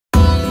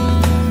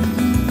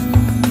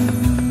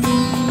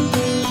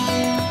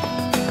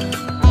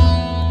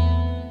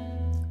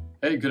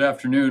Hey, good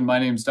afternoon. My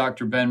name is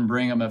Dr. Ben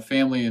Bring. I'm a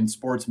family and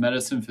sports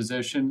medicine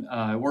physician.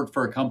 I work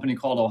for a company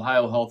called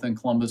Ohio Health in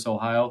Columbus,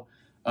 Ohio,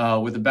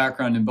 with a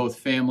background in both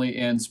family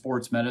and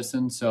sports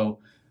medicine.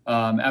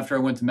 After I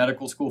went to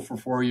medical school for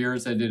 4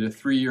 years, I did a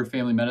 3-year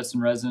family medicine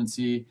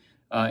residency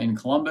in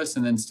Columbus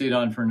and then stayed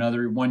on for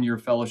another 1-year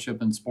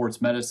fellowship in sports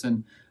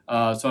medicine.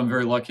 I'm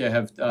very lucky. I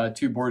have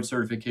 2 board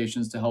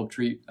certifications to help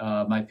treat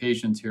my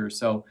patients here.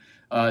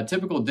 A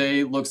typical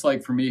day looks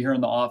like for me here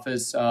in the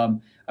office.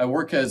 I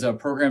work as a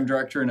program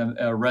director in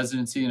a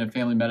residency, in a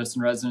family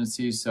medicine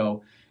residency.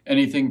 So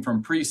anything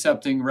from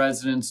precepting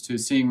residents to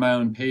seeing my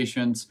own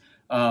patients.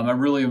 I'm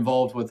really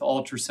involved with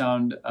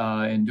ultrasound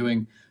and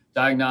doing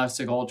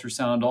diagnostic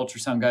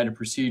ultrasound guided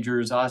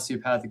procedures,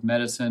 osteopathic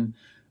medicine,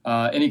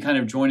 any kind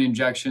of joint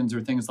injections or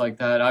things like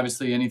that.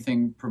 Obviously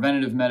anything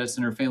preventative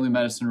medicine or family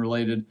medicine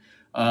related.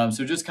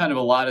 Just kind of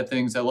a lot of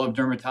things. I love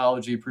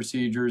dermatology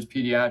procedures,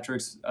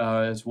 pediatrics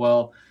as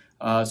well.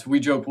 We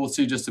joke we'll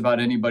see just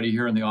about anybody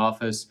here in the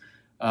office,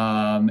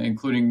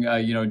 including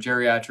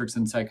geriatrics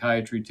and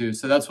psychiatry too.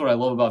 So that's what I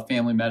love about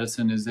family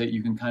medicine, is that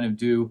you can kind of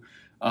do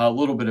a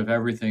little bit of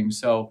everything.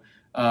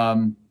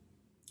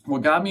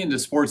 What got me into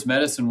sports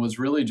medicine was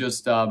really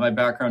just my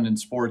background in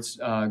sports.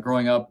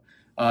 Growing up,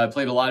 I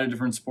played a lot of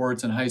different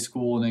sports in high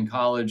school and in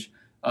college.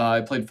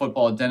 I played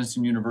football at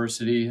Denison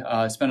University.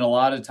 I spent a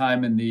lot of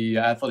time in the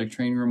athletic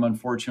training room,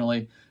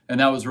 unfortunately, and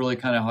that was really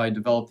kind of how I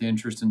developed the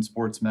interest in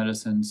sports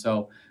medicine.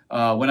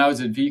 When I was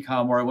at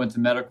VCOM, where I went to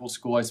medical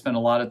school, I spent a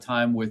lot of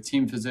time with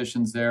team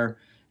physicians there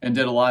and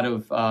did a lot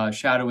of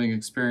shadowing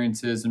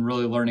experiences and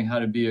really learning how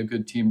to be a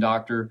good team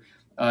doctor.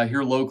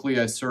 Here locally,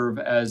 I serve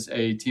as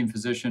a team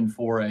physician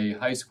for a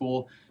high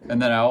school,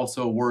 and then I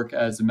also work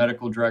as a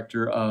medical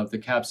director of the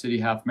Cap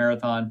City Half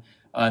Marathon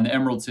and the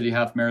Emerald City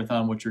Half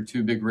Marathon, which are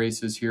 2 big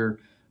races here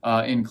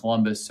in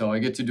Columbus. So I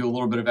get to do a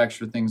little bit of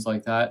extra things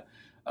like that.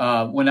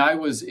 When I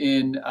was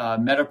in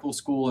medical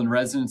school and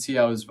residency,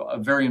 I was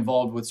very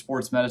involved with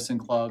sports medicine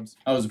clubs.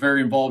 I was very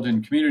involved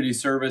in community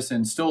service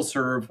and still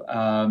serve.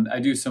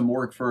 I do some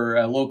work for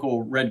a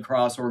local Red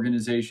Cross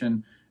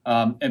organization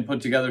and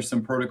put together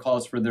some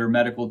protocols for their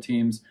medical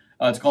teams.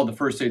 It's called the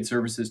First Aid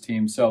Services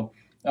Team.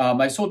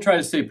 I still try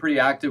to stay pretty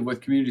active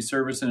with community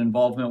service and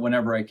involvement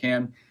whenever I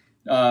can.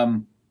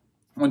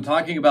 When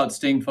talking about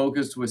staying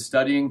focused with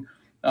studying,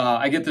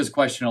 I get this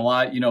question a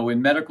lot.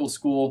 In medical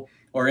school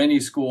or any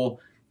school,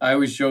 I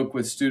always joke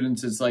with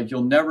students, it's like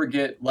you'll never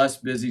get less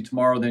busy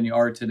tomorrow than you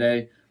are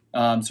today.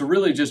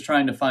 Really just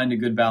trying to find a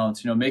good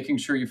balance, making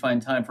sure you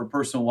find time for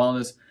personal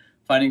wellness,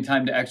 finding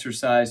time to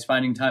exercise,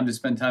 finding time to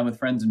spend time with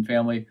friends and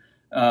family.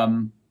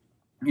 And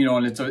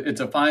it's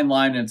a fine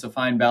line and it's a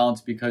fine balance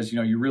because,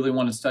 you really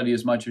want to study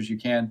as much as you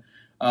can.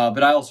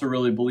 But I also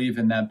really believe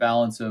in that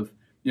balance of,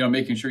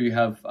 making sure you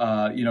have,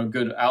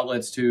 good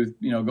outlets to,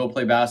 go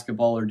play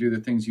basketball or do the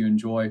things you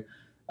enjoy.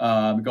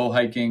 Go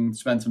hiking,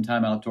 spend some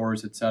time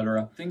outdoors,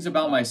 etc. Things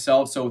about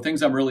myself, so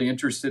things I'm really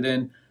interested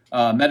in,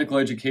 medical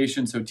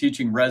education, so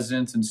teaching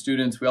residents and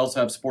students. We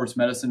also have sports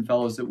medicine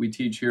fellows that we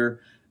teach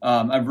here.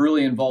 I'm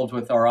really involved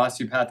with our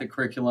osteopathic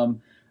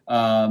curriculum.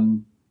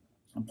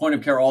 Point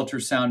of care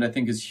ultrasound, I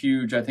think, is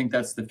huge. I think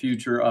that's the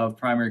future of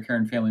primary care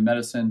and family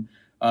medicine.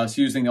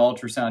 Using the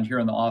ultrasound here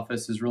in the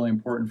office is really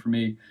important for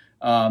me.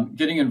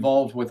 Getting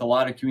involved with a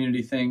lot of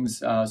community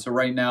things.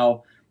 Right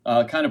now,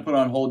 kind of put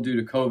on hold due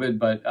to COVID,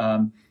 but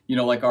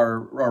like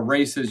our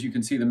races, you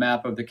can see the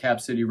map of the Cap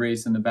City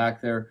race in the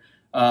back there,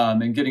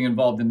 and getting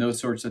involved in those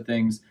sorts of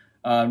things.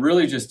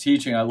 Really just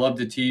teaching. I love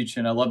to teach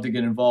and I love to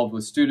get involved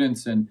with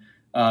students and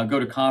go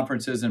to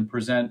conferences and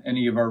present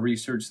any of our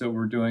research that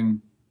we're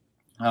doing.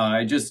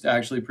 I just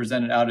actually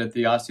presented out at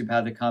the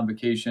Osteopathic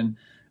Convocation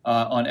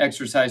on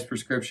exercise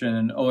prescription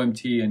and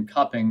OMT and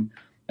cupping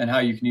and how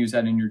you can use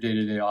that in your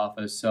day-to-day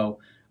office.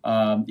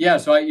 I'm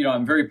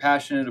very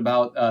passionate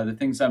about the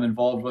things I'm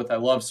involved with. I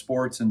love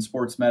sports and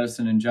sports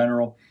medicine in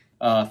general.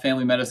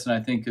 Family medicine, I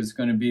think, is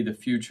going to be the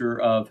future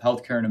of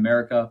healthcare in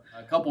America.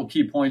 A couple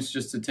key points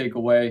just to take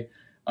away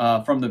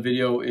from the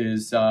video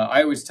is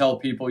I always tell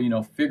people,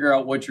 figure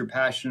out what you're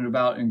passionate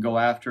about and go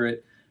after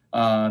it.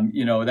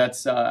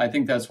 I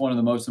think that's one of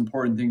the most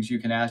important things you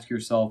can ask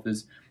yourself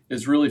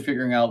is really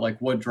figuring out like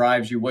what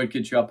drives you, what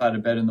gets you up out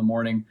of bed in the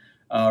morning.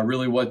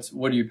 Really, what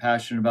are you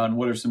passionate about, and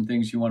what are some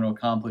things you want to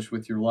accomplish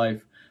with your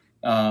life?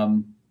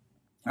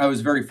 I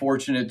was very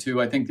fortunate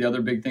to. I think the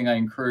other big thing I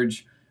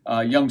encourage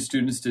young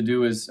students to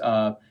do is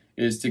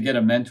to get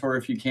a mentor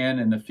if you can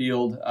in the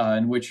field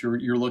in which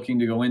you're looking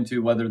to go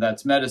into, whether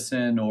that's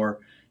medicine or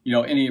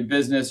any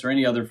business or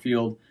any other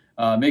field.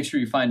 Make sure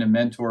you find a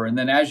mentor, and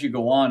then as you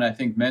go on, I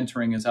think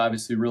mentoring is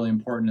obviously really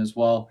important as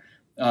well.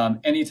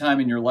 Anytime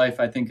in your life,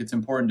 I think it's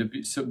important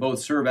to both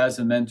serve as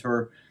a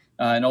mentor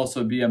and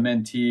also be a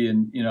mentee,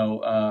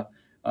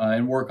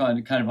 and work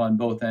on kind of on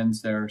both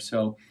ends there.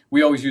 So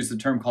we always use the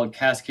term called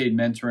cascade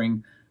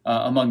mentoring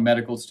among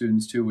medical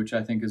students too, which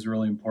I think is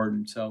really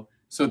important. So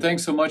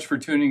thanks so much for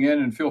tuning in,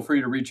 and feel free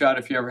to reach out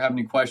if you ever have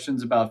any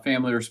questions about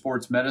family or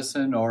sports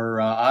medicine or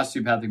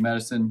osteopathic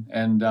medicine.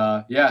 And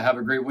have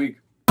a great week.